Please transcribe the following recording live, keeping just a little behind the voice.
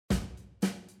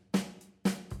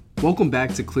Welcome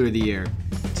back to Clear the Air.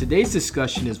 Today's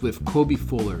discussion is with Kobe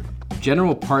Fuller,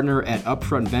 General Partner at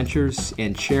Upfront Ventures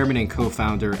and Chairman and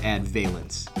Co-founder at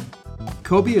Valence.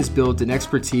 Kobe has built an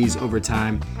expertise over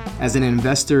time as an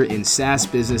investor in SaaS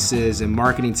businesses and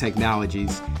marketing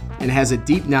technologies, and has a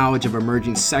deep knowledge of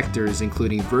emerging sectors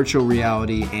including virtual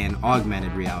reality and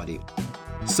augmented reality.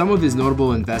 Some of his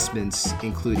notable investments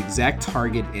include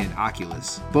ExactTarget and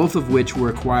Oculus, both of which were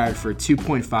acquired for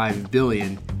 $2.5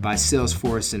 billion by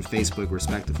Salesforce and Facebook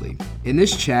respectively. In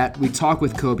this chat, we talk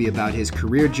with Kobe about his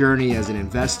career journey as an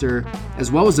investor,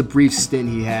 as well as a brief stint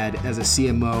he had as a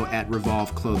CMO at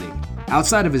Revolve Clothing.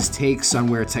 Outside of his takes on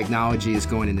where technology is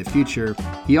going in the future,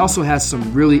 he also has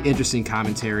some really interesting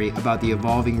commentary about the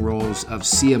evolving roles of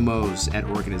CMOs at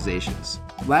organizations.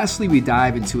 Lastly, we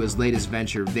dive into his latest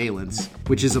venture, Valence,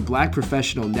 which is a Black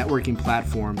professional networking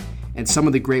platform, and some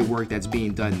of the great work that's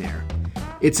being done there.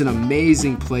 It's an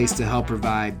amazing place to help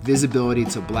provide visibility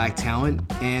to Black talent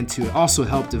and to also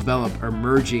help develop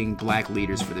emerging Black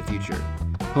leaders for the future.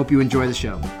 Hope you enjoy the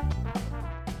show.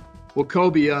 Well,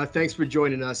 Kobe, thanks for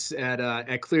joining us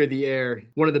at Clear the Air,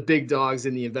 one of the big dogs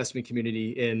in the investment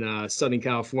community in Southern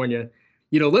California.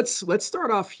 Let's start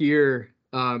off here.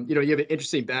 You have an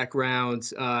interesting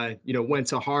background. Went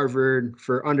to Harvard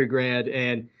for undergrad,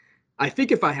 and I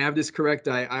think if I have this correct,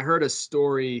 I heard a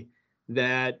story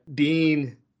that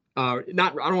being I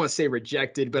don't want to say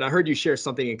rejected, but I heard you share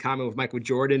something in common with Michael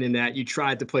Jordan in that you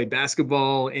tried to play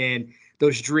basketball and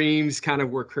those dreams kind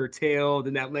of were curtailed,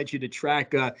 and that led you to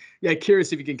track.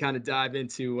 Curious if you can kind of dive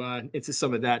into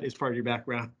some of that as part of your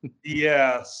background.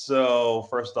 Yeah. So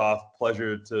first off,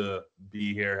 pleasure to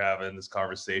be here having this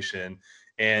conversation.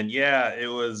 And yeah, it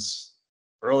was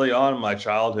early on in my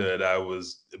childhood. I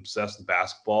was obsessed with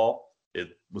basketball.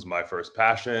 It was my first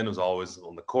passion. It was always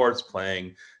on the courts,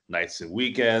 playing nights and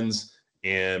weekends.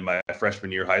 In my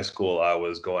freshman year of high school, I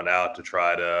was going out to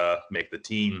try to make the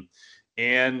team.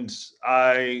 And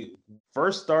I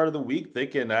first started the week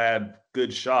thinking I had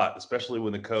good shot, especially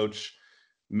when the coach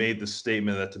made the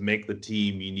statement that to make the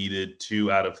team, you needed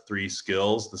 2 out of 3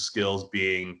 skills, the skills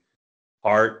being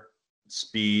heart,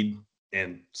 speed,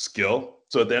 and skill.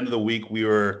 So at the end of the week, we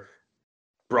were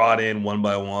brought in one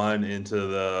by one into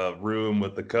the room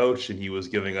with the coach, and he was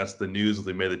giving us the news if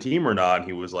they made the team or not. And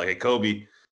he was like, "Hey, Kobe,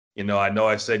 I know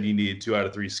I said you needed 2 out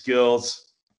of 3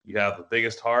 skills. You have the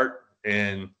biggest heart,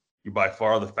 and you're by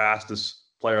far the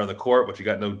fastest player on the court, but you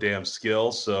got no damn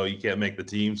skill, so you can't make the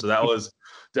team." So that was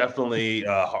definitely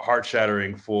heart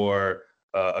shattering for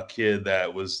a kid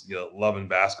that was loving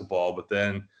basketball, but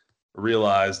then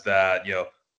realized that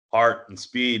heart and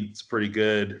speed is a pretty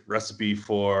good recipe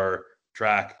for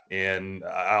track. And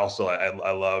I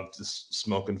love just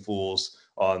smoking fools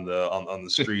on the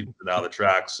street and out of the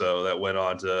track. So that went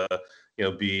on to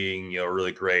being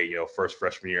really great. First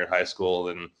freshman year in high school,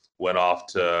 and went off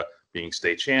to being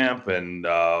state champ and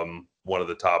one of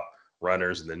the top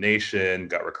runners in the nation.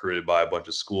 Got recruited by a bunch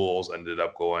of schools. Ended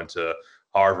up going to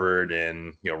Harvard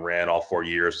and ran all 4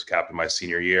 years, was captain my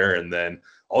senior year, and then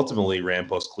ultimately ran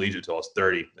post collegiate till I was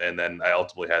 30. And then I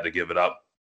ultimately had to give it up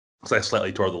because I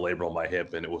slightly tore the labrum on my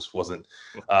hip, and it wasn't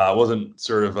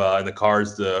sort of in the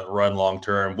cards to run long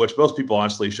term, which most people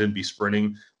honestly shouldn't be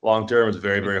sprinting long term. It's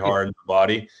very, very hard on the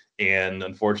body, and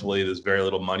unfortunately, there's very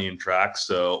little money in track,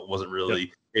 so wasn't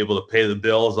really able to pay the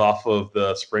bills off of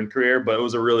the sprint career. But it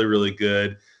was a really, really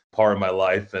good part of my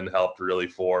life and helped really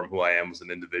form who I am as an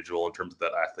individual in terms of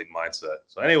that athlete mindset.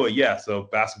 So anyway, so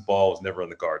basketball was never in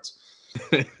the cards.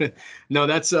 No,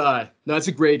 that's a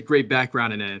great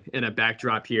background and a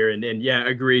backdrop here, and I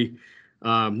agree.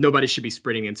 Nobody should be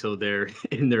sprinting until they're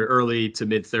in their early to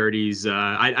mid 30s.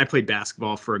 I played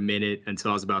basketball for a minute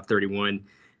until I was about 31.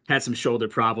 Had some shoulder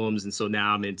problems, and so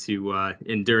now I'm into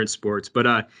endurance sports. But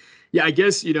I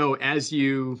guess as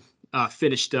you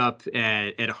finished up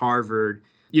at Harvard,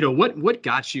 what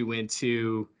got you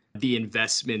into the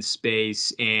investment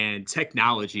space and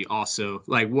technology also?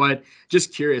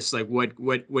 Just curious,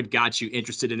 what got you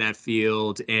interested in that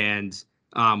field and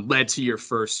led to your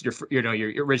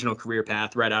original career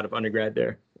path right out of undergrad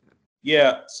there?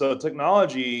 Yeah, so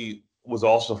technology was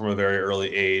also from a very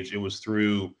early age. It was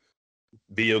through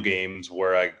video games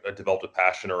where I developed a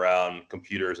passion around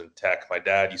computers and tech. My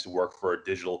dad used to work for a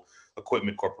digital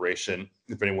equipment corporation,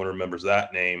 if anyone remembers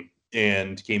that name,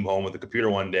 and came home with a computer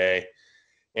one day.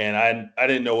 And I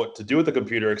didn't know what to do with the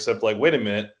computer except wait a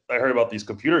minute, I heard about these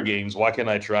computer games. Why can't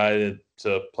I try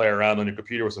to play around on your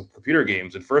computer with some computer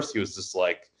games? And first he was just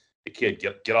like, "Hey kid,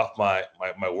 get off my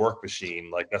work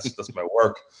machine. That's my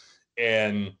work."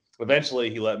 And eventually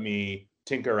he let me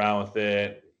tinker around with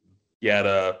it. He had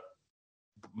a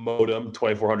modem,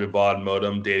 2400 baud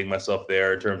modem, dating myself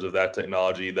there in terms of that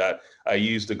technology that I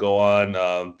used to go on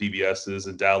BBSs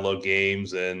and download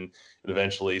games, and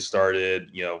eventually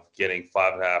started, getting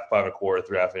 5.5, 5.25,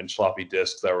 3.5 inch floppy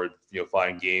disks that were,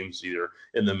 find games either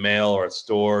in the mail or at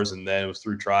stores. And then it was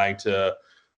through trying to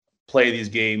play these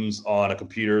games on a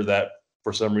computer that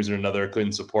for some reason or another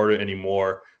couldn't support it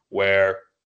anymore, where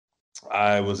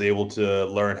I was able to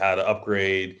learn how to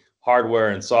upgrade hardware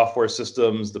and software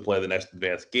systems to play the next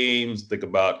advanced games. Think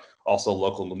about also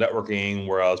local networking,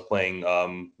 where I was playing,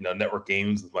 network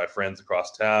games with my friends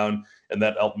across town, and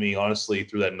that helped me honestly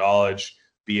through that knowledge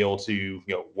be able to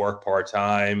work part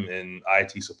time in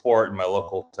IT support in my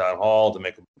local town hall to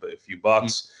make a few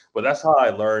bucks. But that's how I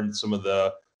learned some of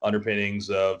the underpinnings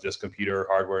of just computer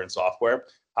hardware and software.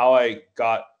 How I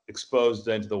got exposed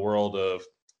into the world of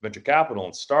venture capital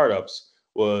and startups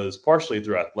was partially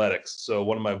through athletics. So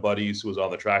one of my buddies who was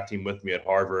on the track team with me at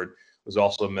Harvard was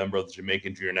also a member of the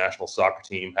Jamaican junior national soccer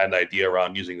team, had an idea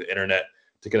around using the internet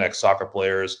to connect soccer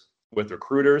players with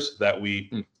recruiters that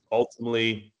we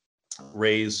ultimately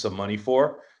raised some money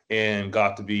for, and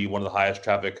got to be one of the highest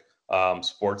traffic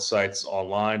sports sites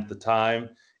online at the time.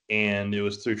 And it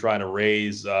was through trying to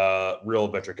raise real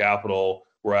venture capital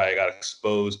where I got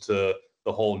exposed to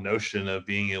the whole notion of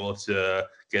being able to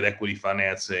get equity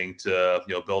financing to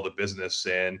build a business,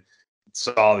 and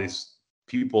saw these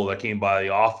people that came by the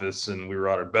office and we were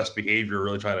on our best behavior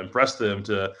really trying to impress them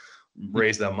to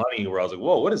raise that money, where I was like,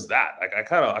 whoa, what is that? Like I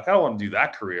kind of want to do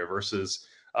that career versus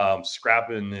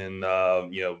scrapping and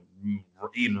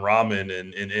eating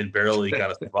ramen and barely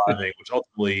kind of surviving, which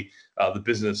ultimately the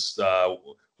business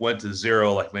went to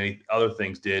zero like many other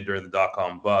things did during the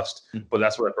dot-com bust. But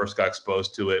that's where I first got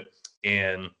exposed to it,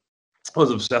 and I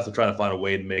was obsessed with trying to find a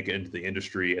way to make it into the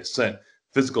industry. I sent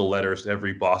physical letters to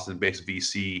every Boston-based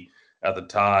VC at the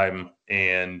time,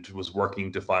 and was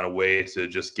working to find a way to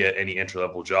just get any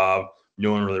entry-level job.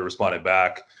 No one really responded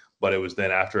back. But it was then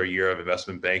after a year of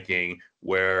investment banking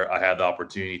where I had the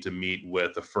opportunity to meet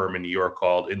with a firm in New York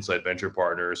called Insight Venture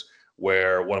Partners,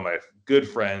 where one of my good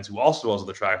friends, who also was on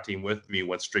the track team with me,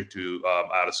 went straight to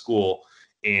out of school.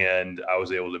 And I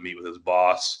was able to meet with his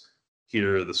boss,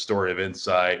 hear the story of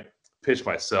Insight, pitch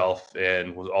myself,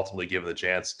 and was ultimately given the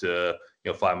chance to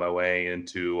find my way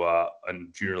into a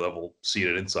junior level seat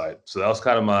at Insight. So that was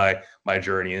kind of my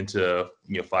journey into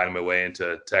finding my way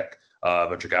into tech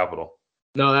venture capital.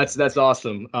 No, that's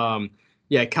awesome.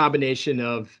 Yeah, combination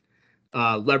of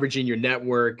leveraging your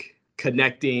network,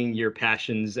 connecting your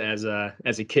passions as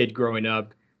a kid growing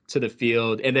up to the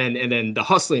field, and then the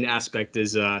hustling aspect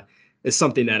is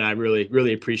something that I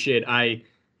really appreciate.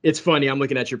 It's funny, I'm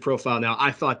looking at your profile now. I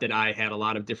thought that I had a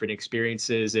lot of different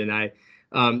experiences, and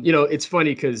it's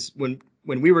funny because when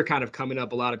we were kind of coming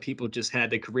up, a lot of people just had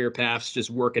the career paths, just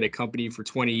work at a company for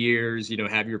 20 years,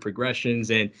 have your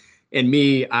progressions. And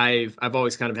me, I've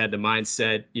always kind of had the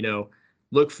mindset,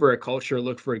 look for a culture,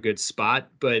 look for a good spot,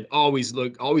 but always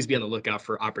be on the lookout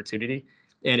for opportunity.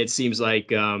 And it seems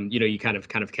like, you kind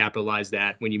of capitalized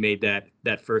that when you made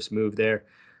that first move there.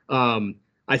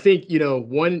 I think,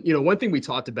 one thing we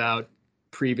talked about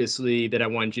previously that I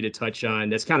wanted you to touch on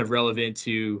that's kind of relevant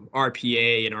to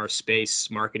RPA and our space,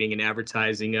 marketing and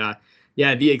advertising. The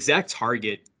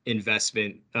ExactTarget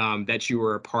investment that you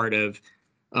were a part of.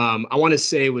 I want to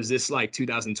say, was this like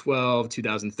 2012,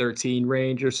 2013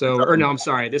 range or so? Or no, I'm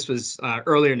sorry. This was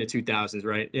earlier in the 2000s,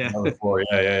 right? Yeah.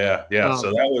 Yeah.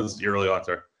 So that was early on,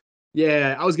 sir.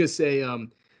 Yeah, I was gonna say,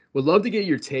 would love to get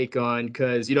your take on,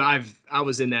 because I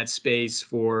was in that space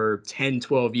for 10,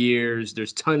 12 years.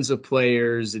 There's tons of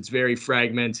players. It's very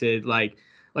fragmented. Like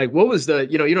what was the,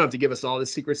 you don't have to give us all the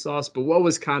secret sauce, but what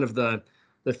was kind of the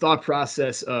thought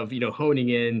process of, honing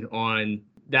in on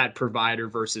that provider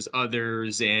versus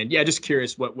others? And yeah, just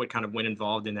curious what kind of went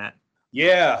involved in that.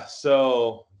 Yeah.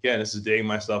 So again, this is dating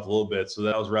myself a little bit. So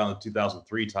that was around the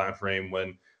 2003 timeframe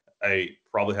when I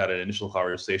probably had an initial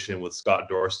conversation with Scott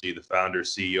Dorsey, the founder,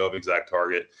 CEO of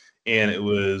ExactTarget. And it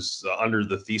was under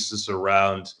the thesis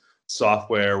around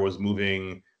software was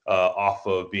moving off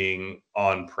of being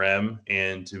on-prem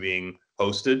and to being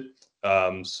hosted.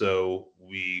 So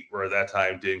we were at that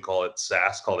time didn't call it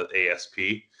SaaS, called it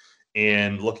ASP,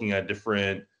 and looking at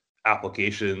different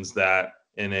applications that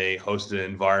in a hosted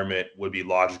environment would be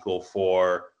logical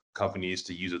for companies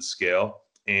to use at scale,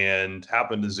 and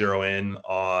happened to zero in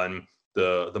on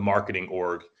the marketing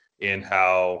org and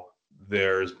how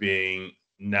there's being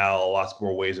now lots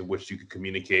more ways in which you can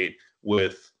communicate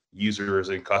with users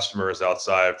and customers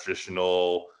outside of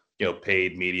traditional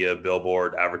paid media,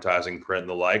 billboard, advertising, print, and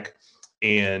the like,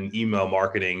 and email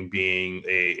marketing being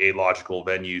a logical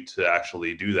venue to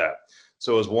actually do that.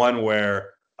 So it was one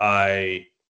where I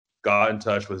got in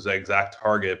touch with Exact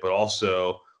Target, but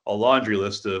also a laundry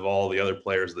list of all the other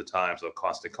players at the time. So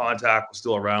Constant Contact was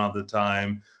still around at the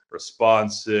time,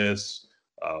 Responsys,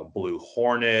 Blue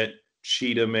Hornet,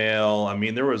 Cheetah Mail. I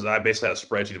mean, I basically had a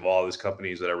spreadsheet of all these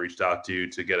companies that I reached out to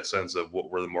get a sense of what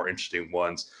were the more interesting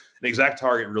ones. And Exact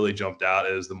Target really jumped out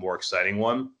as the more exciting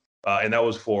one. And that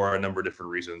was for a number of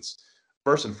different reasons.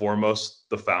 First and foremost,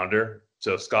 the founder.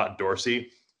 So Scott Dorsey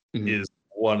is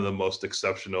one of the most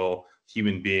exceptional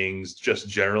human beings just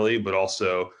generally, but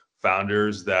also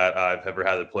founders that I've ever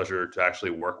had the pleasure to actually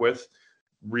work with.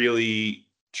 Really,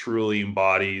 truly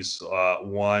embodies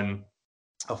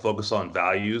a focus on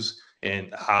values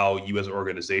and how you as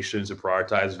organizations to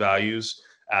prioritize values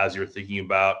as you're thinking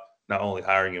about not only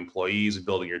hiring employees and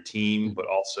building your team, but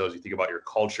also as you think about your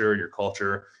culture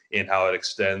and how it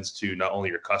extends to not only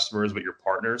your customers, but your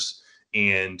partners.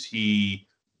 And he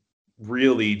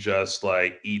really just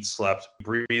like eat, slept,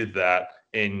 breathed that.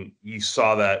 And you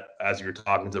saw that as you were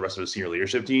talking to the rest of the senior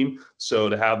leadership team. So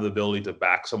to have the ability to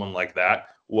back someone like that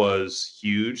was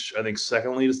huge. I think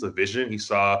secondly is the vision. He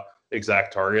saw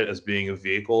Exact Target as being a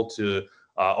vehicle to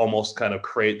almost kind of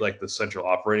create like the central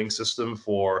operating system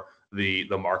for the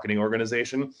marketing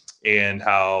organization, and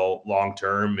how long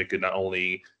term it could not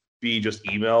only be just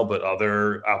email, but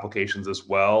other applications as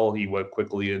well. He went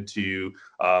quickly into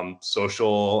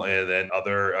social and then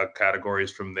other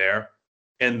categories from there.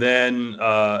 And then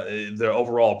the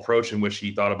overall approach in which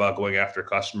he thought about going after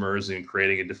customers and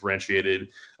creating a differentiated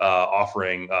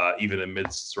offering, even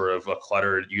amidst sort of a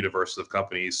cluttered universe of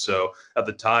companies. So at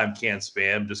the time, canned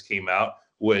spam just came out,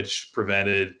 which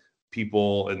prevented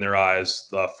people in their eyes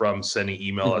from sending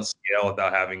email at scale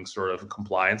without having sort of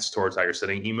compliance towards how you're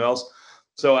sending emails.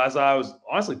 So as I was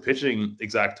honestly pitching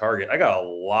Exact Target, I got a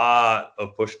lot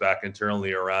of pushback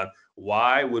internally around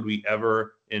why would we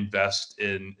ever invest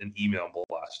in an email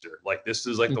blaster? Like this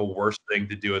is like the worst thing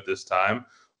to do at this time.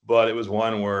 But it was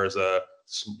one where as a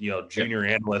junior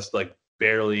analyst, like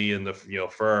barely in the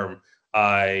firm,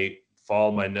 I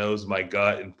followed my nose, my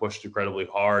gut, and pushed incredibly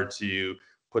hard to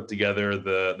put together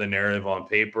the narrative on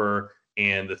paper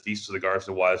and the thesis of regards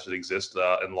to why this should exist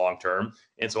in long term.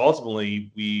 And so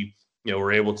ultimately we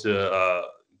were able to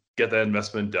get that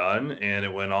investment done, and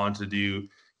it went on to do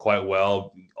quite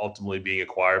well, ultimately being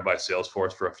acquired by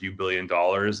Salesforce for a few $1 billion,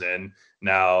 and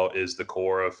now is the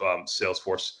core of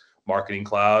Salesforce Marketing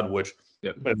Cloud, which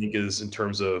I think is in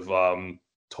terms of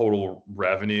total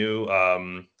revenue.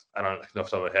 I don't know off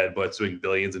the top of my head, but it's doing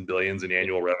billions and billions in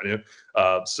annual revenue.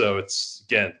 So it's,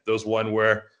 again, those one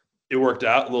where it worked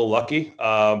out, a little lucky,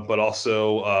 but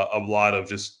also a lot of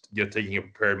just taking a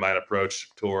prepared mind approach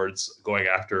towards going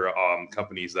after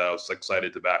companies that I was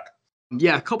excited to back.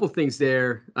 Yeah, a couple things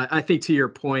there. I think to your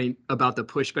point about the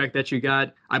pushback that you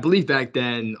got, I believe back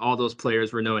then all those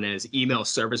players were known as email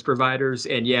service providers.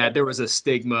 And yeah, there was a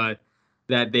stigma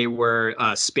that they were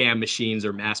spam machines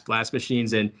or mass blast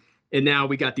machines. And now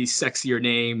we got these sexier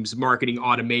names, marketing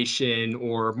automation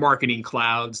or marketing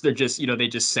clouds. They're just, they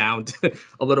just sound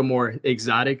a little more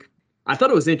exotic. I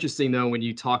thought it was interesting, though, when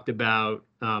you talked about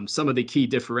some of the key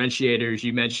differentiators.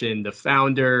 You mentioned the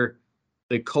founder,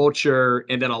 the culture,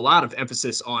 and then a lot of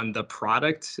emphasis on the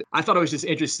product. I thought it was just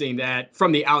interesting that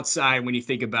from the outside, when you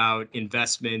think about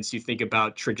investments, you think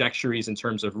about trajectories in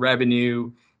terms of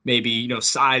revenue, maybe,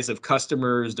 size of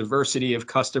customers, diversity of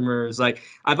customers. Like,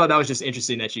 I thought that was just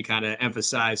interesting that you kind of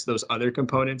emphasized those other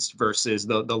components versus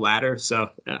the latter. So,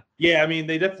 yeah. Yeah, I mean,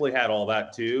 they definitely had all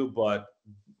that too, but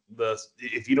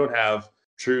if you don't have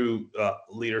true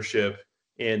leadership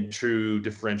and true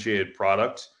differentiated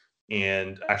product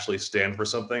and actually stand for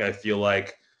something, I feel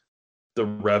like the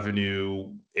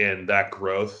revenue and that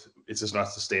growth, it's just not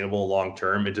sustainable long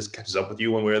term. It just catches up with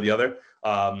you one way or the other.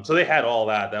 So they had all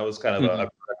that. That was kind of a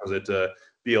prerequisite to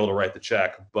be able to write the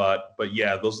check. But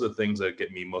yeah, those are the things that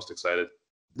get me most excited.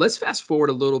 Let's fast forward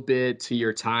a little bit to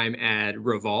your time at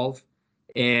Revolve.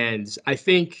 And I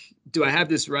think, do I have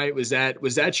this right? Was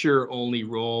that your only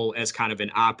role as kind of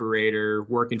an operator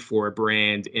working for a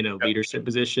brand in a leadership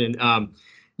position?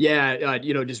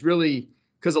 Just really,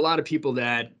 because a lot of people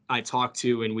that I talk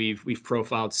to, and we've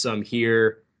profiled some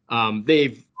here,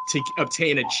 they've to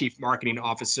obtain a chief marketing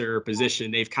officer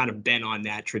position, they've kind of been on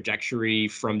that trajectory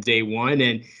from day one.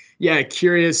 And yeah,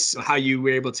 curious how you were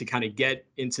able to kind of get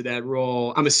into that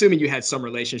role. I'm assuming you had some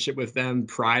relationship with them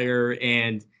prior,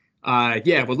 and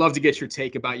would love to get your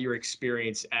take about your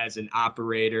experience as an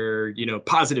operator,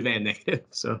 positive and negative.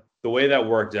 So the way that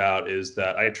worked out is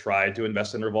that I tried to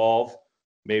invest in Revolve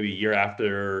maybe a year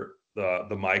after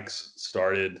the Mikes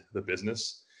started the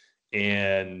business,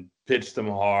 and pitched them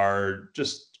hard,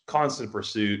 just constant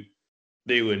pursuit.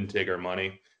 They wouldn't take our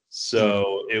money.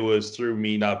 So it was through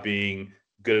me not being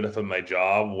good enough at my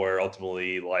job where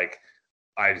ultimately like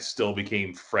I still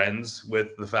became friends with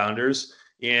the founders.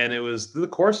 And it was through the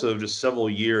course of just several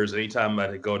years, anytime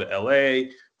I'd go to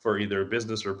LA for either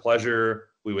business or pleasure,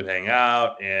 we would hang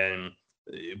out. And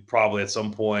probably at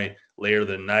some point later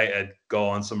the night, I'd go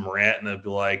on some rant and I'd be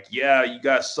like, yeah, you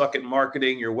guys suck at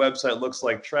marketing. Your website looks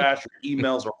like trash. Your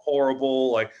emails are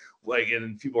horrible.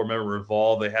 And people remember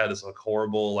Revolve. They had this like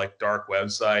horrible, like dark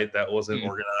website that wasn't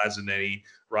organized in any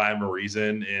rhyme or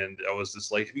reason. And I was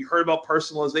just like, have you heard about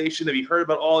personalization? Have you heard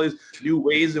about all these new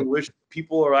ways in which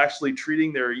people are actually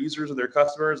treating their users or their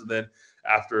customers? And then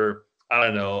after, I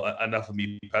don't know, enough of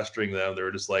me pestering them, they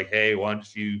were just like, hey, why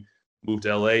don't you move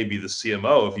to LA, be the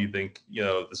CMO if you think,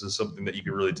 this is something that you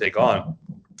can really take on.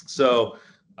 So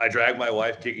I dragged my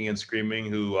wife kicking and screaming,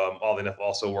 who oddly enough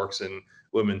also works in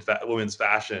women's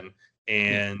fashion,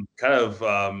 and kind of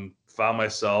found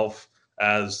myself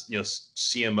as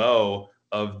CMO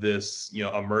of this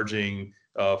emerging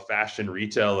fashion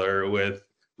retailer with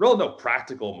real no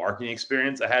practical marketing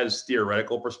experience. I had this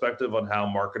theoretical perspective on how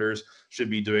marketers should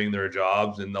be doing their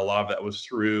jobs, and a lot of that was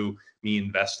through me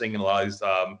investing in a lot of these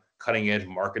cutting edge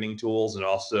marketing tools and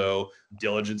also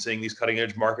diligencing these cutting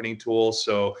edge marketing tools.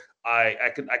 So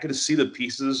I could see the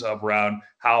pieces around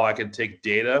how I could take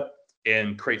data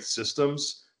and create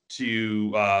systems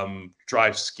to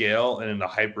drive scale and in a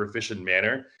hyper efficient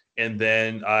manner. And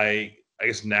then I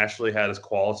guess naturally had this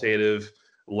qualitative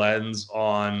lens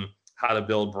on how to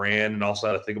build brand and also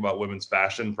how to think about women's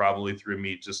fashion, probably through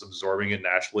me just absorbing it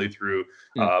naturally through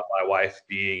my wife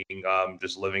being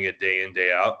just living it day in,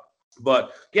 day out.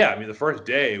 But yeah, I mean, the first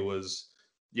day was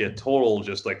total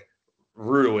just like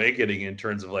rude awakening in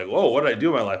terms of like, whoa, what did I do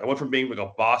in my life? I went from being like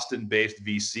a Boston-based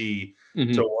VC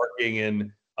to working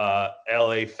in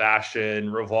LA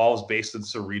fashion. Revolve's based in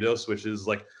Cerritos, which is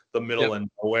like the middle of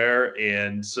nowhere.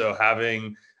 And so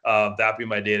having that be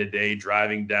my day-to-day,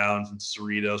 driving down from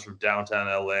Cerritos from downtown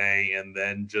LA and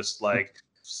then just like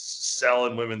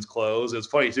selling women's clothes. It was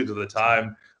funny too, because at the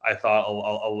time I thought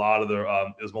a lot of the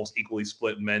it was most equally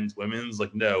split men's, women's.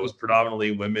 Like, no, it was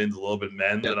predominantly women's, a little bit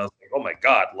men's. And I was like, oh my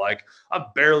God, like I'm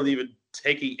barely even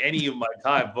taking any of my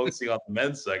time focusing on the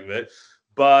men's segment.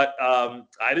 But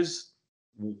I just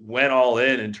went all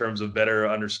in terms of better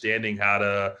understanding how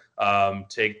to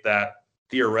take that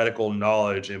theoretical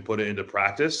knowledge and put it into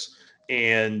practice.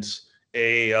 And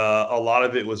a lot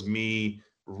of it was me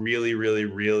really, really,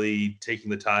 really taking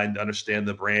the time to understand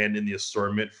the brand and the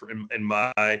assortment. In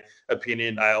my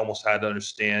opinion, I almost had to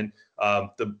understand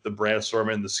the brand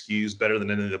assortment and the SKUs better than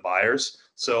any of the buyers.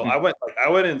 So I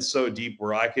went in so deep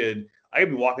where I could be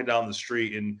walking down the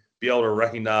street and be able to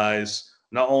recognize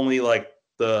not only like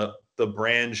the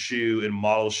brand shoe and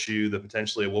model shoe that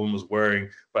potentially a woman was wearing,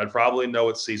 but I'd probably know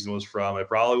what season it was from. I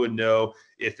probably would know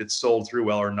if it sold through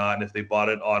well or not, and if they bought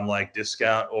it on like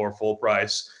discount or full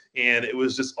price. And it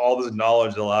was just all this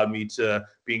knowledge that allowed me to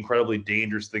be incredibly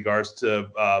dangerous with regards to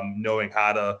knowing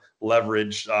how to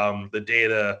leverage the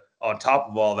data on top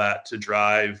of all that to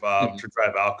drive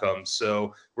outcomes.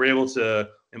 So we're able to,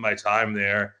 in my time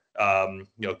there,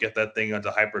 get that thing onto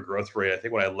hyper growth rate. I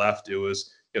think when I left, it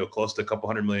was close to a couple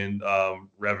 $100 million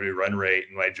revenue run rate,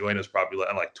 and when I joined, it was probably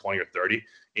like 20 or 30,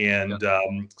 and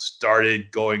started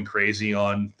going crazy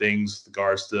on things with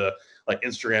regards to like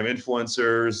Instagram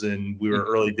influencers, and we were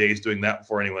early days doing that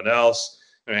before anyone else.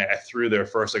 And I threw their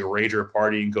first like rager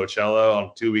party in Coachella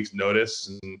on 2 weeks'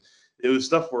 notice, and it was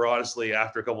stuff where honestly,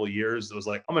 after a couple of years, it was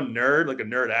like I'm a nerd, like a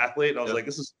nerd athlete, and I was like,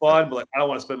 this is fun, but like I don't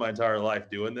want to spend my entire life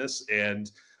doing this, and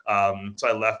so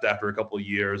I left after a couple of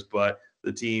years, but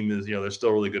the team is, they're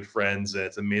still really good friends, and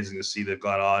it's amazing to see they've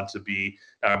gone on to be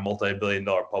a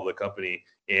multi-billion-dollar public company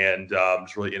and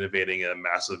just really innovating in a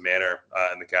massive manner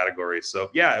in the category. So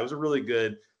yeah, it was a really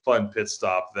good, fun pit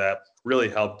stop that really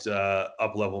helped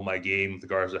up-level my game with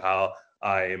regards to how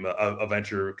I am a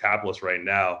venture capitalist right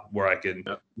now, where I can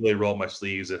really roll up my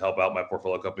sleeves and help out my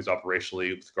portfolio companies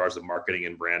operationally with regards to marketing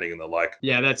and branding and the like.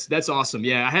 Yeah, that's awesome.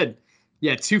 Yeah, I had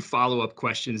two follow-up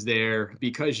questions there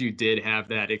because you did have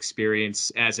that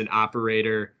experience as an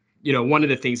operator. One of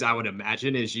the things I would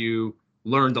imagine is you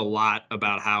learned a lot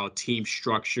about how team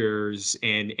structures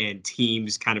and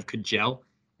teams kind of could gel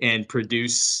and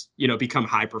produce, become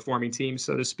high-performing teams,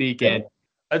 so to speak. And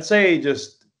I'd say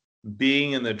just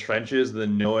being in the trenches,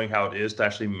 then knowing how it is to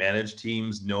actually manage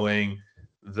teams, knowing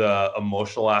the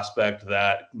emotional aspect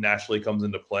that naturally comes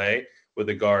into play with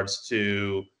regards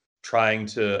to trying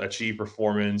to achieve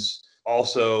performance,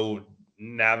 also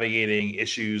navigating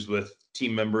issues with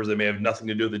team members that may have nothing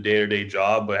to do with the day-to-day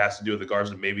job, but has to do with regards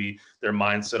to maybe their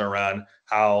mindset around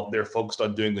how they're focused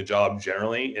on doing the job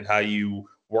generally and how you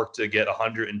work to get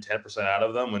 110% out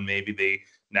of them when maybe they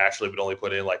naturally would only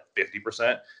put in like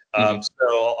 50%.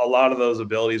 So a lot of those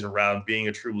abilities around being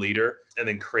a true leader and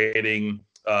then creating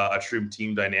a true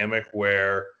team dynamic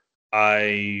where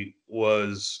I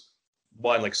was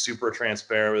one, like super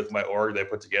transparent with my org that I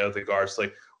put together with regards to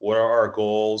like what are our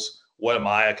goals, what am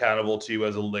I accountable to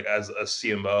as a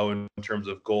CMO in terms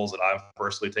of goals that I'm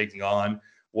personally taking on,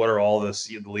 what are all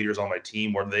the leaders on my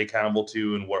team, what are they accountable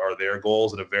to, and what are their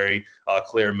goals in a very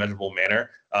clear and measurable manner,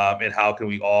 and how can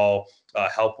we all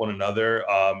help one another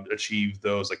achieve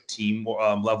those like team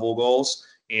level goals,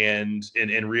 and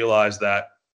realize that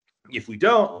if we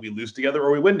don't, we lose together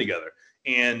or we win together.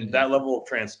 And that level of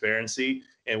transparency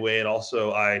and way, and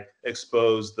also I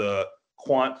expose the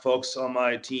quant folks on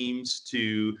my teams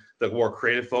to the more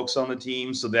creative folks on the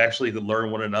team, so they actually can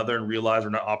learn one another and realize we're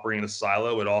not operating in a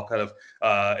silo. It all kind of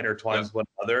intertwines with one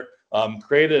another.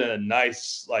 Created a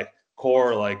nice like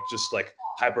core, like just like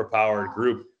hyper powered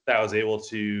group that was able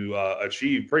to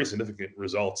achieve pretty significant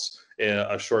results in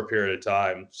a short period of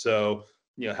time. So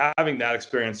having that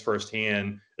experience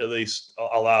firsthand at least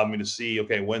allowed me to see,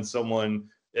 okay, when someone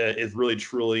is really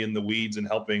truly in the weeds and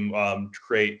helping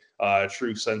create a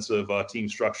true sense of team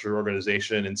structure,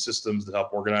 organization, and systems to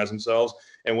help organize themselves.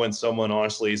 And when someone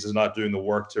honestly is not doing the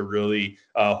work to really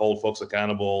hold folks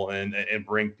accountable and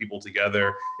bring people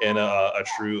together in a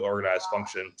true organized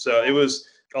function. So it was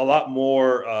a lot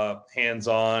more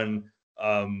hands-on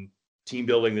team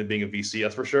building than being a VC,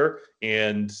 that's for sure.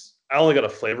 And I only got a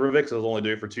flavor of it because I was only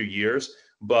doing it for 2 years.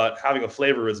 But having a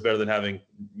flavor is better than having,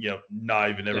 not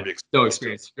even ever be exposed. No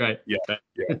experience, right? Yeah,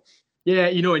 yeah. Yeah,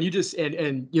 and you just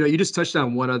you just touched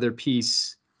on one other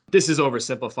piece. This is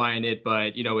oversimplifying it,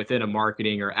 but within a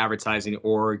marketing or advertising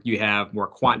org, you have more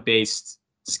quant-based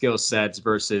skill sets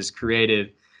versus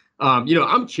creative.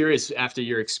 I'm curious, after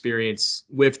your experience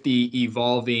with the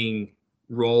evolving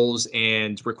roles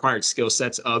and required skill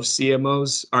sets of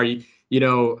CMOs, are you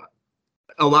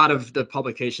a lot of the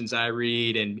publications I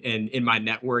read and in my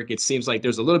network, it seems like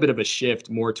there's a little bit of a shift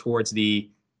more towards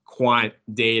the quant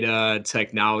data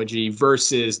technology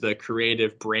versus the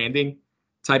creative branding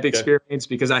type experience.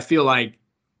 Because I feel like,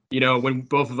 when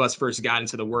both of us first got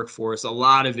into the workforce, a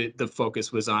lot of it, the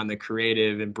focus was on the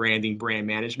creative and branding, brand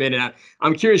management. And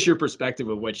I'm curious your perspective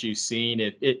of what you've seen.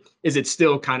 Is it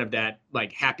still kind of that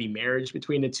like happy marriage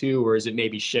between the two, or is it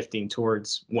maybe shifting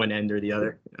towards one end or the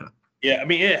other? Yeah, I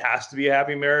mean, it has to be a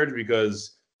happy marriage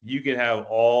because you can have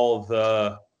all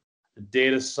the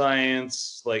data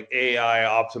science, like AI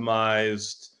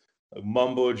optimized,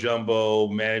 mumbo jumbo,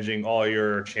 managing all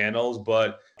your channels.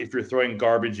 But if you're throwing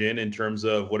garbage in terms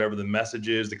of whatever the message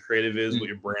is, the creative is, what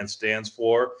your brand stands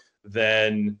for,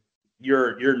 then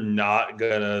you're not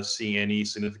gonna see any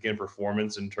significant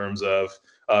performance in terms of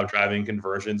driving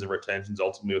conversions and retentions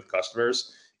ultimately with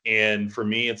customers. And for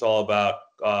me, it's all about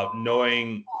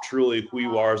knowing truly who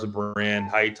you are as a brand,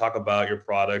 how you talk about your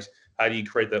products, how do you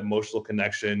create that emotional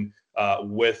connection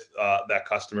with that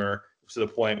customer to the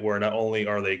point where not only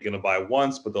are they going to buy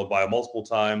once, but they'll buy multiple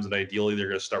times. And ideally, they're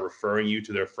going to start referring you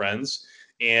to their friends.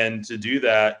 And to do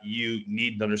that, you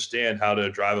need to understand how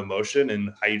to drive emotion.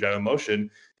 And how you drive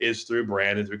emotion is through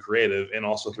brand and through creative and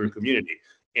also through community.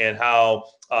 And how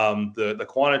the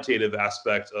quantitative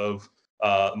aspect of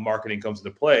marketing comes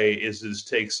into play is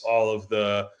takes all of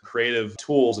the creative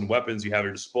tools and weapons you have at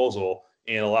your disposal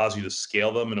and allows you to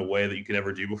scale them in a way that you could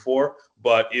never do before.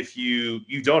 But if you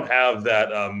don't have that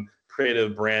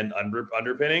creative brand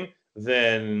underpinning,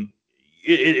 then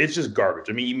it's just garbage.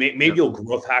 I mean, maybe you'll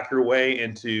growth hack your way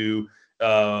into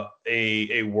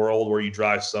a world where you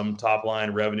drive some top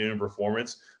line revenue and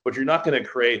performance, but you're not going to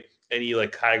create any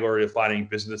like category defining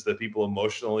business that people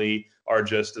emotionally are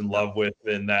just in love with,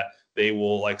 and that they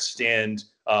will like stand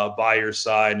by your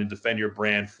side and defend your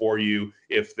brand for you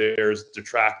if there's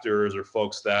detractors or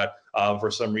folks that for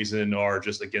some reason are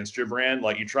just against your brand.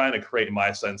 Like, you're trying to create, in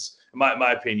my sense,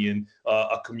 my opinion,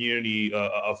 a community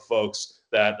of folks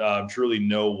that truly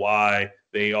know why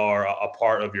they are a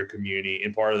part of your community.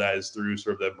 And part of that is through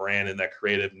sort of the brand and that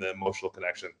creative and the emotional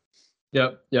connection.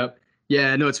 Yep.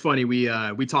 Yeah, no, it's funny. We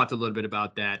talked a little bit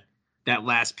about that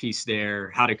last piece there,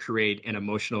 how to create an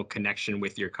emotional connection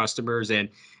with your customers. And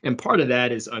part of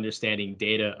that is understanding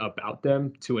data about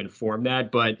them to inform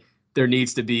that. But there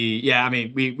needs to be, I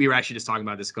mean, we were actually just talking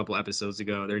about this a couple episodes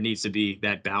ago. There needs to be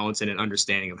that balance and an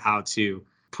understanding of how to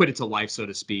put it to life, so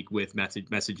to speak, with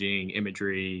messaging,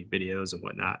 imagery, videos, and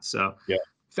whatnot. So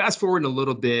fast forward a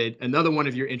little bit, another one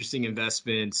of your interesting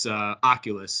investments,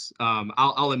 Oculus.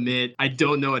 I'll admit, I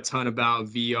don't know a ton about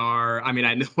VR. I mean,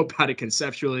 I know about it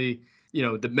conceptually.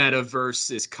 The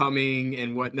metaverse is coming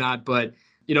and whatnot, but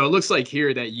it looks like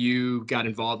here that you got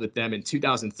involved with them in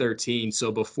 2013.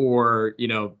 So before,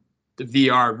 the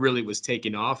VR really was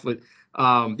taking off. But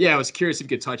I was curious if you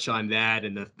could touch on that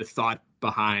and the thought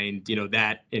behind,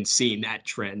 that and seeing that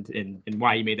trend and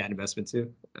why you made that investment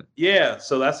too. Yeah,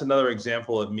 so that's another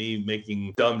example of me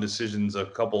making dumb decisions a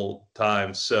couple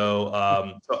times.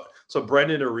 So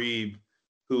Brendan Arib,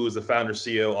 who is the founder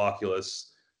CEO of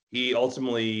Oculus, he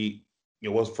ultimately,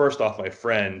 was first off my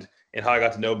friend. And how I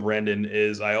got to know Brendan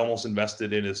is I almost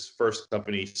invested in his first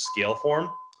company,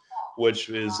 Scaleform, which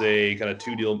is a kind of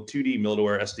 2D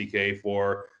middleware SDK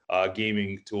for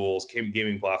gaming tools,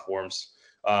 gaming platforms.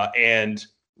 And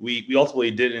we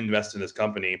ultimately did invest in this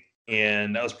company.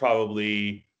 And that was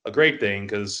probably a great thing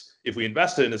because if we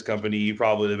invested in this company, you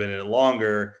probably would have been in it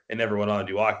longer and never went on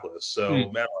to do Oculus. So,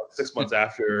 man, like 6 months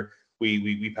after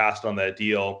we passed on that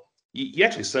deal, he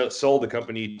actually sold the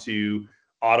company to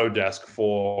Autodesk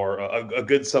for a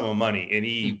good sum of money, and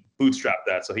he bootstrapped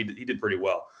that. So he did pretty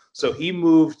well. So he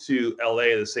moved to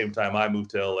LA at the same time I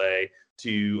moved to LA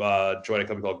to join a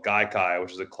company called Gaikai,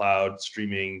 which is a cloud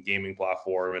streaming gaming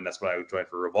platform, and that's when I joined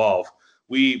for Revolve.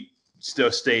 We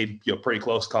still stayed, pretty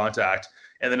close contact.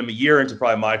 And then a year into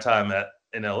probably my time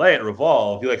in LA at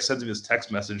Revolve, he sends me this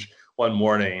text message one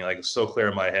morning, it's so clear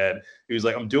in my head. He was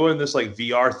like, "I'm doing this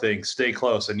VR thing. Stay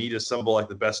close. I need to assemble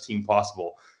the best team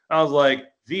possible." And I was like,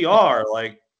 VR,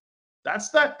 that's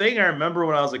that thing I remember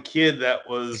when I was a kid that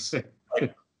was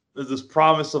there's this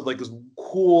promise of this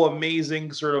cool,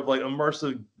 amazing sort of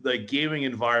immersive gaming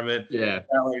environment. Yeah.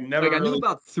 That, never I knew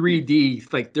about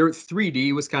 3D. There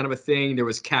 3D was kind of a thing. There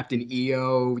was Captain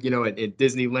EO, at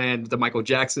Disneyland, the Michael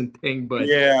Jackson thing. But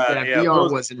VR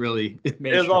wasn't really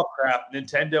mainstream. It was all crap.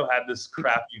 Nintendo had this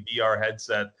crappy VR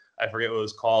headset. I forget what it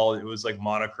was called. It was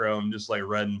monochrome, just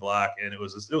red and black, and it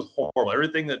was horrible.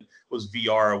 Everything that was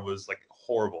VR was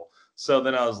horrible. So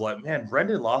then I was like, man,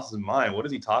 Brendan lost his mind. What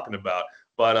is he talking about?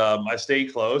 But I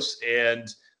stayed close, and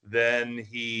then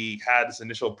he had this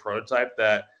initial prototype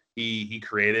that he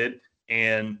created,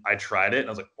 and I tried it, and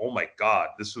I was like, oh my god,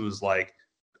 this was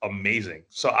amazing.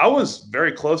 So I was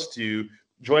very close to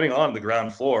joining on the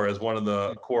ground floor as one of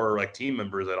the core team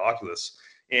members at Oculus,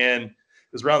 and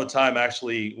it was around the time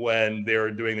actually when they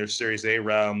were doing their Series A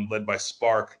round led by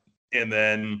Spark, and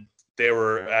then they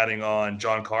were adding on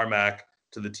John Carmack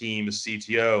to the team as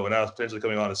CTO, and I was potentially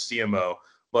coming on as CMO.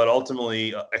 But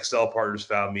ultimately, Excel Partners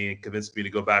found me and convinced me to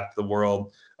go back to the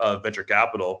world of venture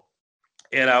capital.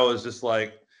 And I was just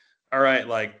like, all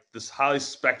right, this highly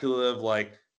speculative,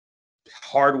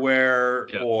 hardware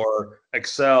or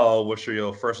Excel, which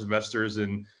are, first investors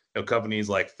in companies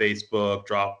like Facebook,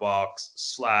 Dropbox,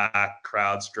 Slack,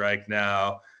 CrowdStrike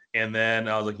now. And then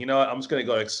I was like, you know what, I'm just going to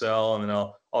go to Excel, and then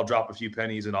I'll drop a few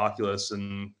pennies in Oculus.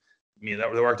 And that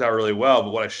worked out really well.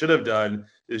 But what I should have done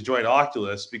is join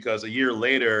Oculus, because a year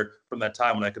later from that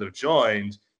time when I could have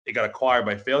joined, it got acquired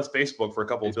by Facebook for a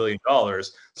couple of $1 billion.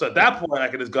 So at that point, I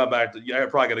could have gone back to, I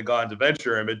probably could have gone to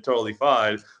venture and been totally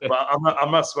fine. But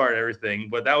I'm not smart at everything.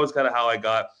 But that was kind of how I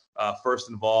got first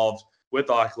involved with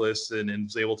Oculus and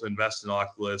was able to invest in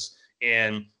Oculus.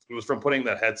 And it was from putting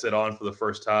that headset on for the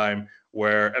first time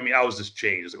where, I was just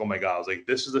changed. Oh my God, I was like,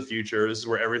 this is the future. This is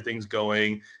where everything's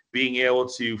going. Being able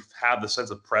to have the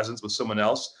sense of presence with someone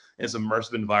else in this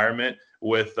immersive environment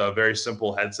with a very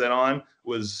simple headset on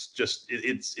was just,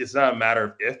 it's not a matter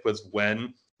of if, but it's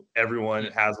when everyone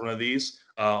has one of these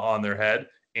on their head.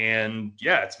 And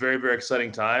it's very, very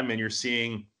exciting time. And you're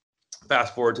seeing,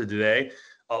 fast forward to today,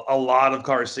 a lot of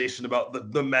conversation about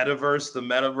the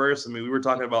metaverse. We were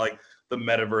talking about the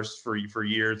metaverse for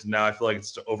years. Now I feel like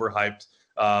it's an overhyped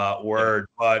word,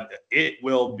 but it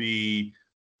will be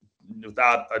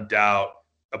without a doubt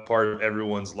a part of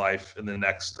everyone's life in the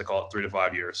next, I call it 3 to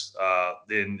 5 years.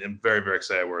 And I'm very, very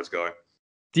excited where it's going.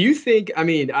 Do you think, I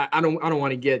don't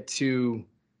want to get too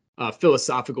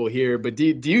philosophical here, but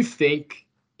do you think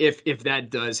if that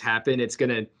does happen, it's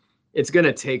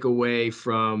gonna take away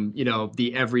from,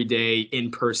 the everyday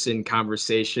in-person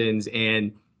conversations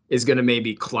and is gonna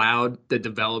maybe cloud the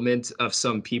development of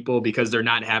some people because they're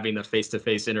not having the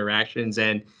face-to-face interactions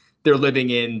and they're living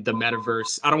in the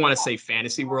metaverse? I don't want to say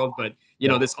fantasy world, but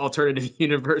this alternative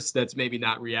universe that's maybe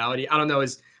not reality. I don't know.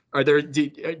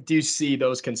 Do you see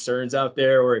those concerns out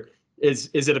there, or is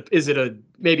it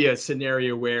maybe a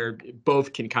scenario where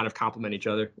both can kind of complement each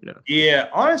other? Yeah,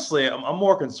 honestly, I'm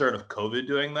more concerned of COVID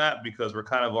doing that, because we're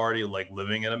kind of already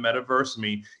living in a metaverse.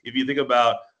 If you think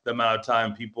about the amount of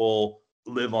time people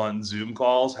live on Zoom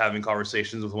calls, having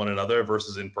conversations with one another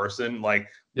versus in person,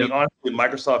 honestly,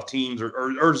 Microsoft Teams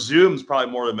or Zoom's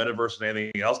probably more the metaverse than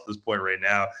anything else at this point right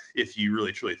now, if you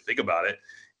really truly think about it.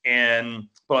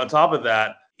 But on top of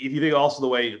that, if you think also the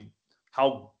way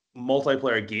how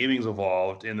multiplayer gaming's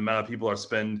evolved and the amount of people are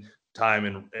spend time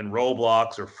in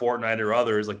Roblox or Fortnite or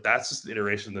others, like that's just an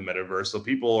iteration of the metaverse. So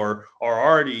people are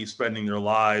already spending their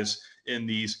lives in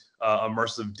these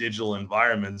immersive digital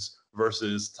environments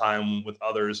versus time with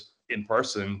others in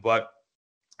person. But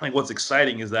I think what's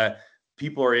exciting is that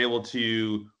people are able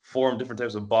to form different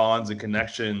types of bonds and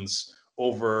connections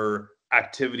over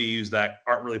activities that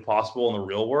aren't really possible in the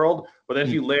real world. But then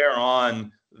if you layer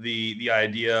on the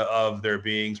idea of there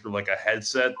being sort of like a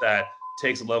headset that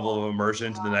takes a level of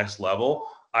immersion to the next level,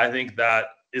 I think that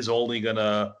is only going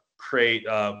to create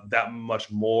that much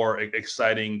more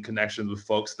exciting connections with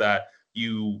folks that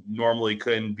you normally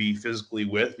couldn't be physically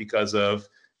with because of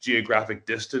geographic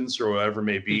distance or whatever it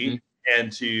may be,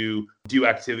 and to do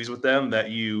activities with them that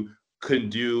you couldn't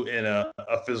do in a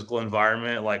physical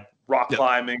environment like rock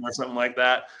climbing or something like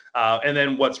that. And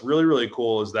then what's really, really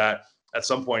cool is that at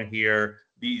some point here,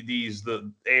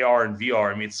 the AR and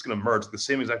VR, I mean, it's going to merge. The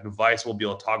same exact device will be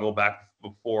able to toggle back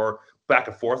and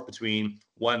forth between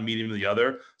one medium and the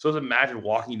other. So just imagine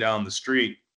walking down the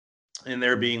street and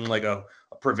there being like a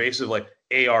pervasive like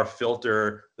AR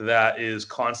filter that is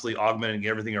constantly augmenting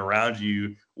everything around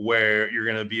you, where you're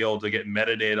going to be able to get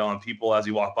metadata on people as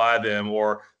you walk by them,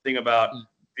 or think about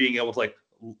being able to like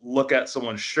look at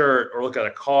someone's shirt or look at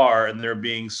a car and there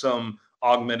being some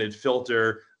augmented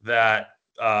filter that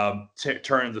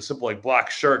turns a simple like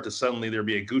black shirt to suddenly there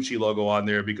be a Gucci logo on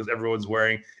there because everyone's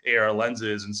wearing AR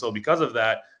lenses. And so because of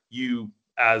that, you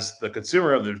as the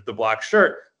consumer of the black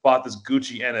shirt bought this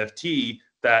Gucci NFT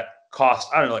that cost,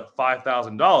 I don't know, like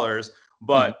 $5,000,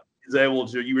 but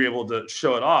you were able to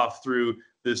show it off through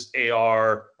this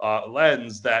AR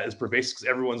lens that is pervasive because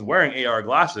everyone's wearing AR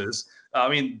glasses. I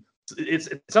mean,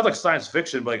 it sounds like science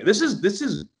fiction, but like, this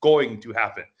is going to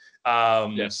happen.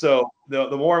 So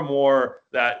the more and more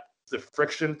that the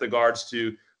friction with regards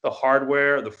to the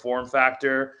hardware, the form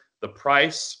factor, the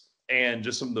price, and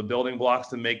just some of the building blocks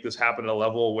to make this happen at a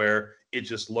level where it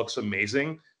just looks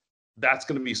amazing, that's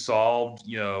going to be solved,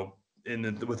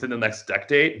 within the next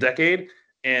decade,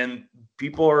 and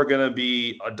people are going to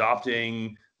be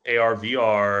adopting AR,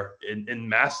 VR in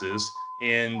masses,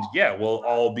 and we'll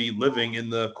all be living in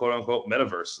the quote unquote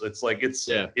metaverse. It's like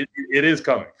it is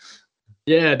coming.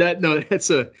 Yeah, that's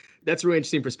a really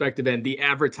interesting perspective. And the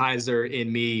advertiser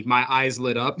in me, my eyes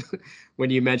lit up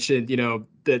when you mentioned,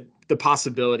 the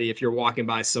possibility if you're walking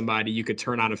by somebody, you could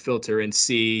turn on a filter and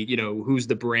see, who's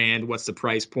the brand, what's the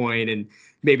price point, and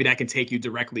maybe that can take you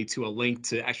directly to a link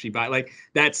to actually buy. Like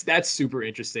that's super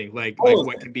interesting. Like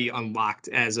what can be unlocked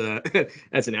as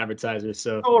as an advertiser.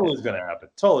 So totally gonna happen.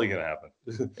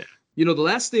 The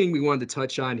last thing we wanted to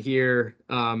touch on here,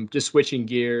 just switching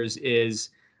gears,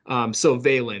 is so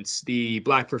Valence, the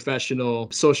Black professional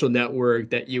social network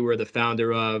that you were the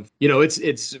founder of.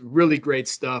 It's really great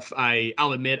stuff.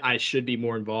 I'll admit I should be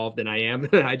more involved than I am.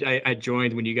 I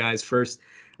joined when you guys first.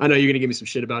 I know you're gonna give me some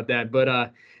shit about that, but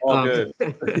all good.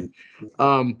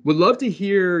 Would love to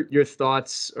hear your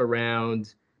thoughts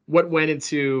around what went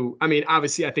into. I mean,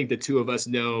 obviously, I think the two of us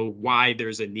know why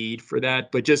there's a need for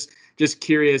that, but just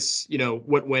curious,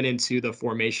 what went into the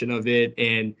formation of it,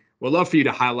 and we'd love for you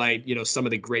to highlight, some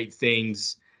of the great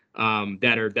things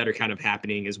that are kind of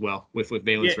happening as well with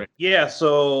Valence. Right? Yeah.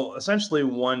 So essentially,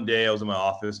 one day I was in my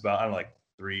office about, I don't know, like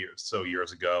 3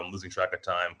 years ago. I'm losing track of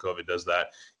time. COVID does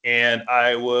that, and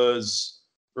I was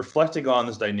reflecting on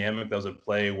this dynamic that was at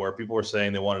play where people were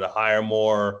saying they wanted to hire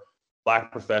more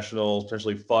Black professionals,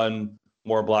 potentially fund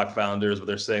more Black founders, but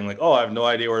they're saying like, oh, I have no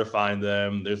idea where to find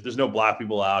them. There's no Black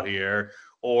people out here.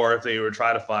 Or if they were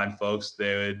trying to find folks,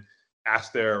 they would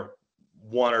ask their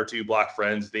one or two Black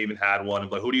friends, they even had one, and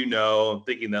like, who do you know?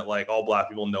 Thinking that like all Black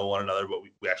people know one another, but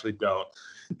we actually don't.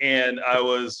 And I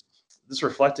was just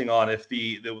reflecting on if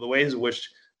the ways in which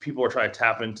people are trying to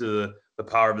tap into the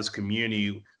power of this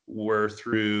community were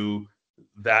through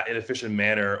that inefficient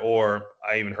manner, or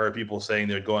I even heard people saying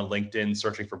they'd go on LinkedIn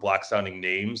searching for Black sounding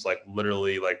names, like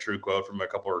literally like true quote from a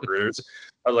couple of recruiters.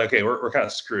 I was like, okay, we're kind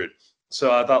of screwed.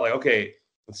 So I thought like, okay,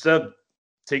 instead of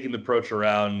taking the approach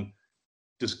around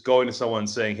just going to someone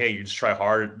saying, hey, you just try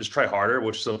harder,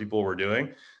 which some people were doing,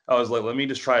 I was like, let me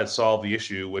just try to solve the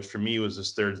issue, which for me was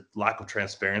just their lack of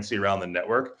transparency around the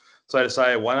network. So I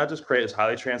decided, why not just create this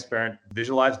highly transparent,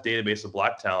 visualized database of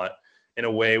Black talent in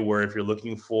a way where if you're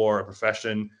looking for a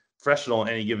professional in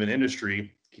any given industry,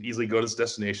 you can easily go to this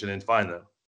destination and find them.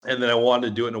 And then I wanted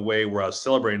to do it in a way where I was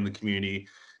celebrating the community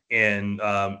and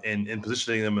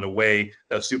positioning them in a way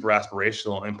that was super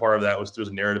aspirational. And part of that was through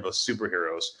the narrative of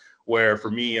superheroes, where for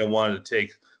me, I wanted to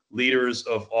take leaders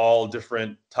of all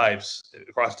different types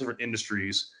across different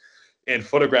industries and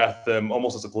photograph them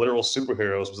almost as like literal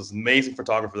superheroes with this amazing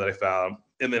photographer that I found,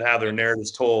 and then have their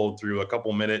narratives told through a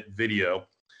couple minute video.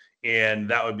 And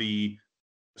that would be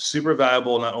super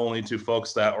valuable not only to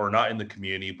folks that are not in the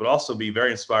community, but also be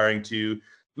very inspiring to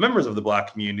members of the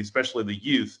Black community, especially the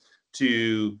youth,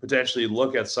 to potentially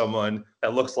look at someone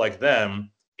that looks like them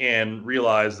and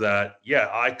realize that, yeah,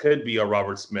 I could be a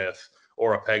Robert Smith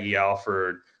or a Peggy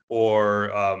Alford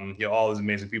or all these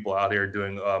amazing people out here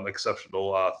doing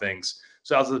exceptional things.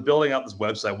 So as I was building out this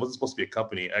website, it wasn't supposed to be a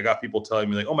company. I got people telling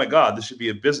me like, "Oh my God, this should be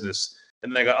a business."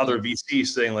 And then I got other VCs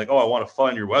saying like, "Oh, I want to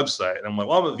fund your website." And I'm like,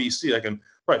 "Well, I'm a VC. I can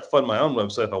probably fund my own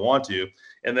website if I want to."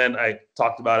 And then I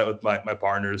talked about it with my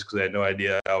partners because I had no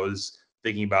idea I was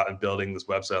thinking about and building this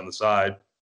website on the side.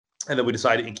 And then we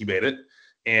decided to incubate it.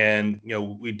 And,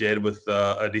 we did with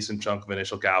a decent chunk of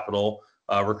initial capital,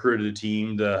 recruited a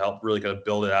team to help really kind of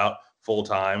build it out full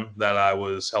time that I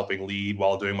was helping lead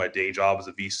while doing my day job as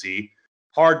a VC.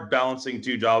 Hard balancing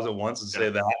two jobs at once and say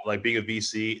that, like being a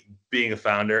VC, being a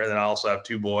founder, and then I also have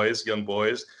two boys, young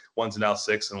boys. One's now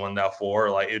 6 and one now 4.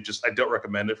 Like I don't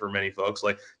recommend it for many folks,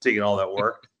 like taking all that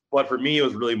work. But for me, it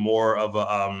was really more of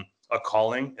a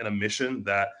calling and a mission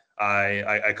that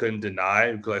I couldn't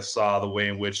deny because I saw the way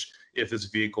in which if this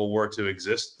vehicle were to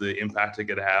exist, the impact it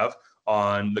could have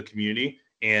on the community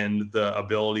and the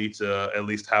ability to at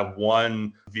least have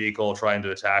one vehicle trying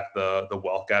to attack the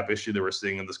wealth gap issue that we're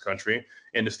seeing in this country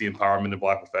and just the empowerment of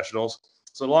Black professionals.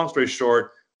 So long story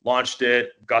short, launched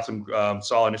it, got some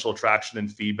solid initial traction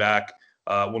and feedback.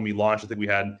 When we launched, I think we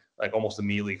had like almost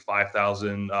immediately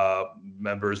 5,000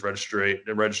 members register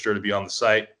to be on the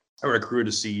site. I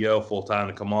recruited a CEO full time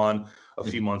to come on a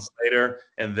few months later,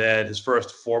 and then his first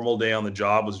formal day on the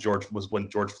job was when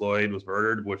George Floyd was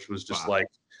murdered, which was just like,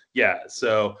 yeah.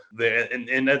 So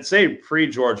and I'd say pre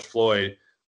George Floyd,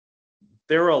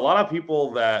 there were a lot of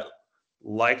people that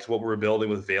liked what we were building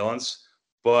with Valence,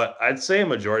 but I'd say a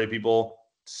majority of people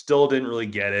still didn't really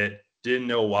get it, didn't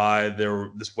know why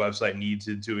this website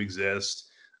needed to exist.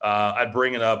 I'd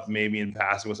bring it up maybe in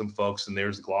passing with some folks, and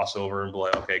there's gloss over and be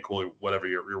like, "Okay, cool, whatever,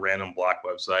 your random Black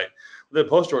website." But then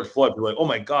post George Floyd, people are like, "Oh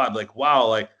my God, like wow,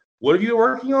 like what are you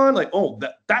working on? Like, oh,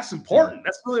 that's important.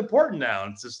 That's really important now."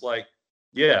 And it's just like,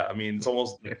 yeah, I mean, it's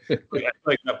almost like, I feel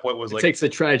like that point was It like, takes a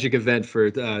tragic event for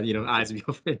eyes to be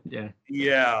open. Yeah.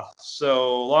 yeah.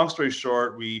 So long story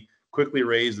short, we quickly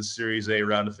raised the Series A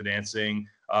round of financing.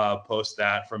 Post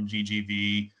that from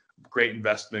GGV, great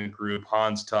investment group.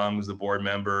 Hans Tung was the board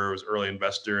member, was early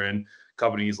investor in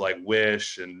companies like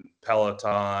Wish and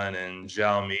Peloton and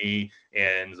Xiaomi,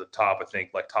 and the I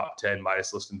think, like top 10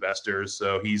 Midas list investors.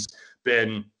 So he's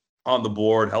been on the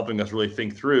board helping us really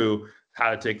think through how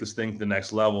to take this thing to the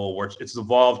next level, where it's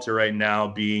evolved to right now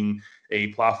being a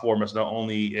platform that's not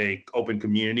only a open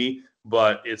community,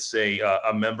 but it's a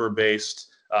member-based,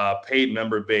 paid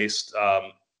member-based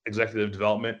executive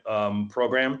development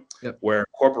program where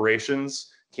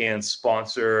corporations can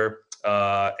sponsor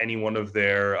any one of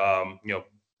their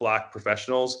Black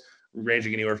professionals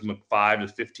ranging anywhere from 5 to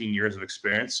 15 years of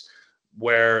experience,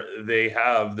 where they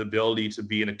have the ability to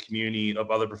be in a community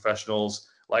of other professionals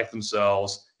like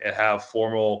themselves and have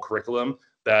formal curriculum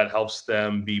that helps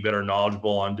them be better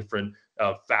knowledgeable on different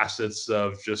facets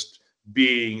of just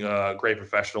being a great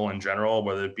professional in general,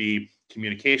 whether it be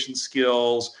communication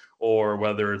skills or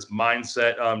whether it's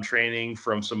mindset training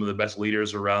from some of the best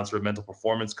leaders around sort of mental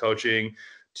performance coaching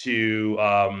to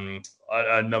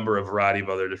a number of variety of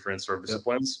other different sort of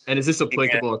disciplines. And is this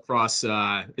applicable across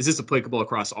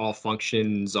all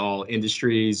functions, all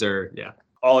industries, or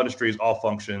all industries, all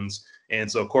functions? And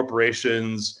so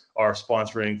corporations are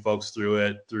sponsoring folks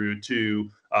through to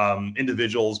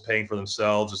individuals paying for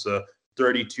themselves. It's a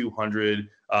 $3,200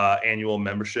 annual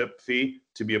membership fee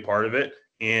to be a part of it.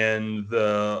 And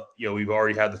we've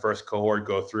already had the first cohort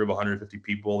go through of 150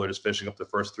 people. They're just finishing up the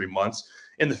first 3 months.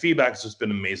 And the feedback has just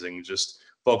been amazing. Just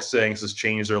folks saying this has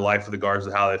changed their life with regards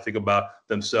to how they think about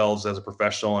themselves as a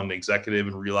professional and executive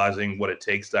and realizing what it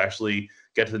takes to actually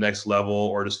get to the next level,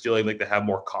 or just feeling like they have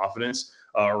more confidence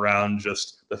around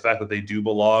just the fact that they do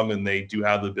belong and they do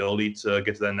have the ability to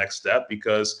get to that next step.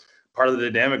 Because part of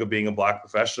the dynamic of being a Black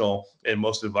professional in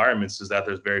most environments is that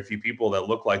there's very few people that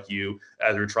look like you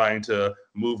as you're trying to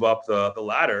move up the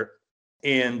ladder.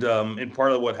 And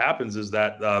part of what happens is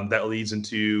that that leads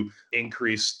into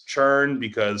increased churn,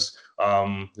 because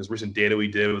there's recent data we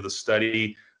did with a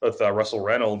study with Russell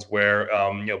Reynolds, where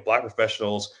Black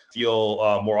professionals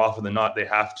feel more often than not they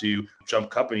have to jump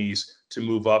companies to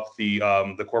move up the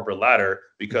corporate ladder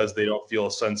because they don't feel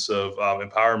a sense of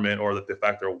empowerment, or that the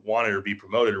fact they're wanted or be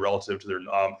promoted relative to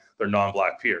their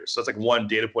non-Black peers. So that's like one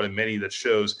data point of many that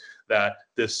shows that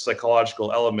this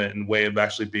psychological element and way of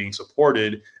actually being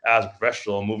supported as a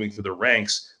professional and moving through the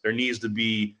ranks, there needs to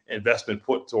be investment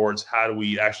put towards how do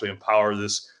we actually empower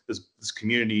this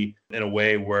community in a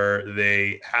way where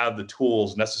they have the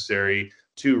tools necessary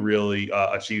to really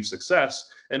achieve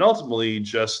success, and ultimately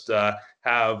just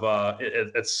have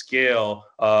at scale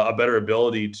a better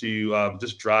ability to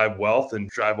just drive wealth and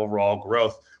drive overall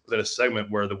growth within a segment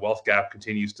where the wealth gap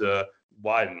continues to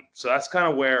widen. So that's kind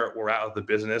of where we're at with the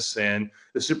business, and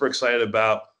they're super excited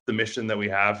about the mission that we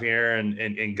have here,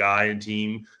 and Guy and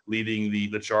team leading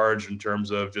the charge in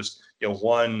terms of just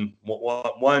one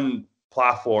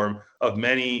platform of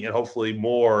many, and hopefully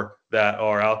more, that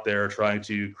are out there trying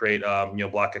to create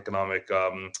Black economic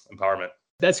empowerment.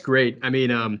 That's great. I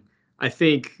mean, I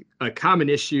think a common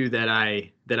issue that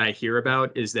I hear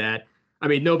about is that, I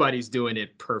mean, nobody's doing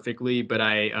it perfectly, but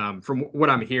from what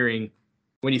I'm hearing,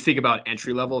 when you think about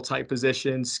entry-level type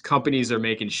positions, companies are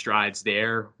making strides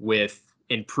there with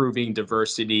improving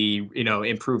diversity,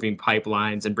 improving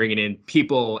pipelines and bringing in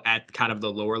people at kind of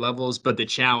the lower levels. But the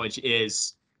challenge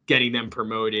is getting them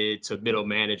promoted to middle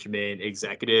management,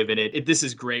 executive. And this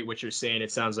is great what you're saying.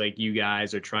 It sounds like you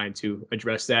guys are trying to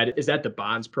address that. Is that the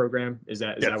bonds program? Is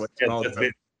that what it's called?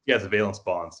 Yes, the Valence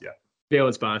bonds. Yeah.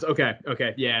 Valence bonds. Okay.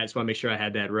 Yeah, I just want to make sure I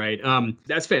had that right.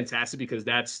 That's fantastic, because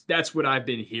that's what I've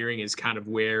been hearing is kind of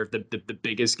where the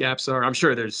biggest gaps are. I'm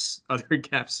sure there's other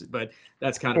gaps, but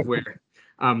that's kind of where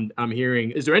I'm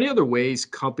hearing. Is there any other ways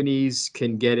companies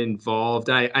can get involved?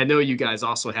 I know you guys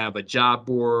also have a job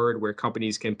board where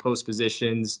companies can post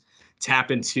positions, tap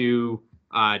into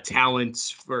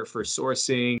talents for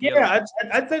sourcing. Yeah,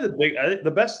 I'd say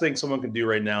the best thing someone can do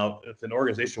right now, if an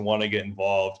organization want to get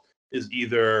involved, is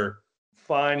either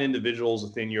find individuals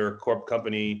within your corp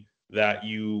company that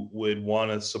you would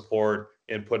want to support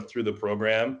and put through the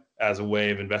program as a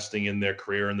way of investing in their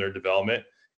career and their development.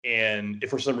 And if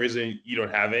for some reason you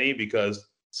don't have any, because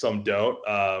some don't,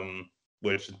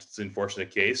 which is an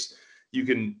unfortunate case, you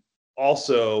can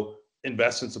also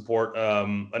invest and support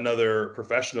another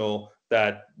professional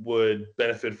that would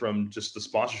benefit from just the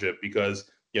sponsorship,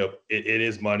 because it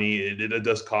is money. It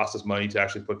does cost us money to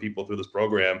actually put people through this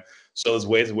program. So there's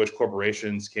ways in which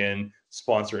corporations can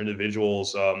sponsor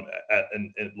individuals at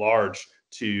large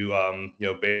to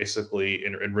basically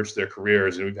enrich their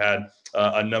careers. And we've had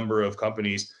a number of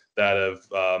companies that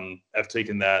have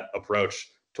taken that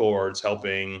approach towards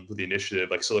helping with the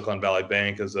initiative. Like Silicon Valley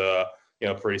Bank is a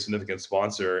pretty significant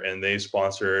sponsor, and they've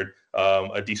sponsored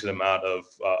a decent amount of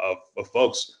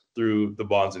folks through the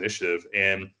bonds initiative.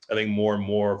 And I think more and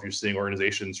more, if you're seeing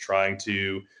organizations trying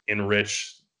to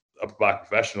enrich a Black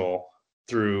professional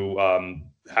through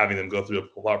having them go through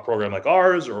a program like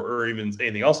ours, or even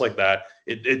anything else like that,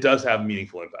 it does have a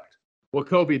meaningful impact. Well,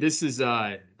 Kobe, this has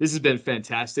been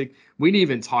fantastic. We didn't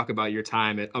even talk about your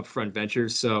time at Upfront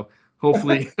Ventures, so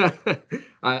hopefully,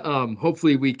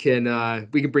 hopefully we can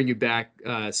bring you back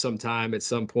sometime at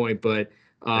some point. But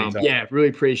yeah, really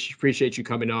appreciate you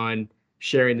coming on,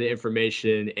 sharing the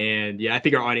information, and yeah, I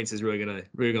think our audience is really gonna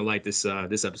like this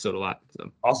episode a lot. So.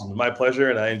 Awesome, my pleasure,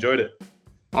 and I enjoyed it.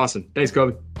 Awesome, thanks,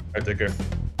 Kobe. All right, take care.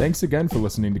 Thanks again for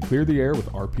listening to Clear the Air with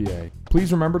RPA.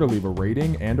 Please remember to leave a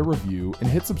rating and a review, and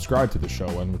hit subscribe to the show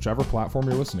on whichever platform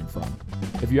you're listening from.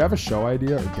 If you have a show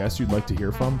idea or guest you'd like to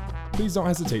hear from, please don't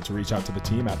hesitate to reach out to the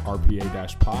team at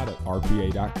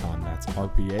rpa-pod@rpa.com. That's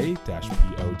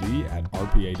rpa-pod at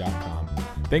rpa.com.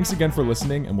 Thanks again for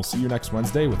listening, and we'll see you next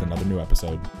Wednesday with another new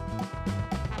episode.